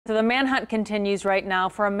So the manhunt continues right now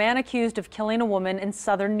for a man accused of killing a woman in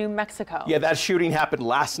southern New Mexico. Yeah, that shooting happened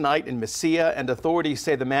last night in Mesilla, and authorities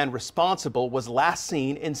say the man responsible was last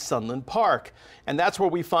seen in Sunland Park. And that's where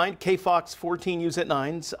we find KFOX 14 News at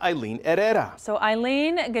 9's Eileen Herrera. So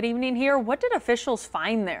Eileen, good evening here. What did officials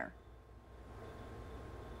find there?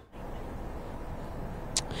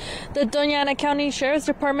 The Doña Ana County Sheriff's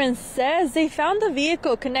Department says they found the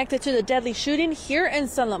vehicle connected to the deadly shooting here in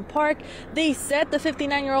Sunland Park. They said the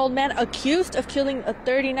 59-year-old man accused of killing a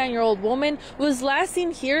 39-year-old woman was last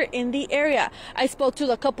seen here in the area. I spoke to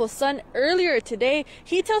the couple's son earlier today.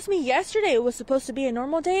 He tells me yesterday was supposed to be a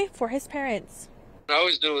normal day for his parents. I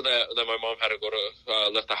always knew that my mom had to go to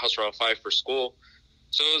left the house around 5 for school,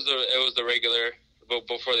 so it was the regular. But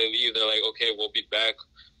before they leave, they're like, "Okay, we'll be back."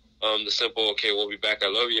 The simple, "Okay, we'll be back, I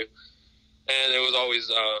love you." And it was always,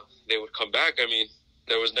 they would come back. I mean,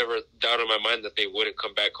 there was never a doubt in my mind that they wouldn't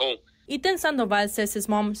come back home. Ethan Sandoval says his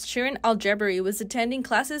mom, Al-Jibury, was attending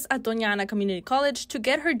classes at Doña Ana Community College to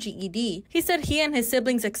get her GED. He said he and his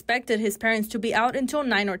siblings expected his parents to be out until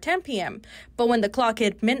 9 or 10 p.m. But when the clock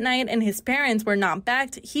hit midnight and his parents were not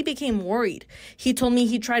back, he became worried. He told me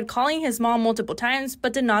he tried calling his mom multiple times,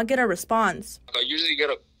 but did not get a response. I usually get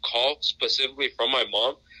a call specifically from my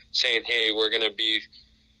mom saying, "Hey, we're going to be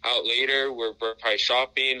out later. We're probably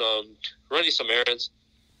shopping, running some errands."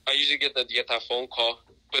 I usually get that phone call,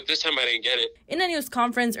 but this time I didn't get it. In a news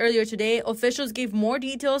conference earlier today, officials gave more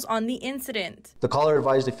details on the incident. The caller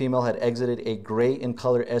advised the female had exited a gray in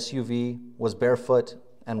color SUV, was barefoot,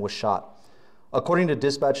 and was shot. According to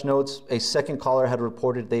dispatch notes, a second caller had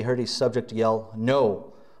reported they heard a subject yell,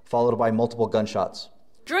 "No," followed by multiple gunshots.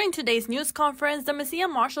 During today's news conference, the Mesilla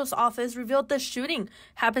Marshal's office revealed the shooting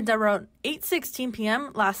happened around 8:16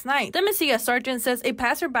 p.m. last night. The Mesilla sergeant says a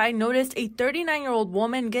passerby noticed a 39-year-old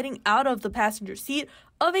woman getting out of the passenger seat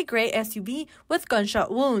of a gray SUV with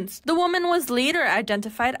gunshot wounds. The woman was later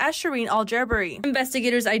identified as Shireen Al-Jibury.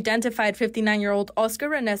 Investigators identified 59-year-old Oscar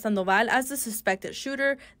Rene Sandoval as the suspected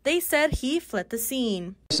shooter. They said he fled the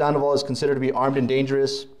scene. Sandoval is considered to be armed and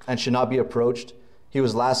dangerous and should not be approached. He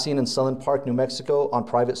was last seen in Sunland Park, New Mexico on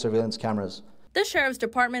private surveillance cameras. The Sheriff's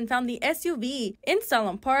Department found the SUV in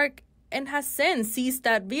Sunland Park and has since seized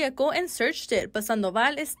that vehicle and searched it, but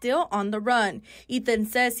Sandoval is still on the run. Ethan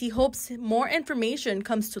says he hopes more information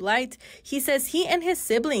comes to light. He says he and his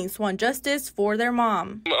siblings want justice for their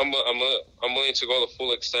mom. I'm willing to go the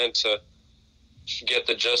full extent to get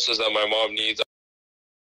the justice that my mom needs.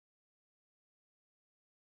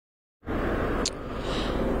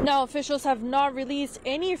 Now, officials have not released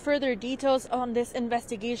any further details on this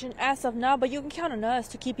investigation as of now, but you can count on us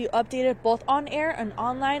to keep you updated both on air and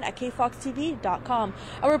online at kfoxtv.com.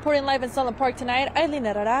 I'm reporting live in Sunland Park tonight. Eileen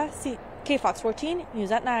Herrera, KFOX 14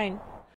 News at 9.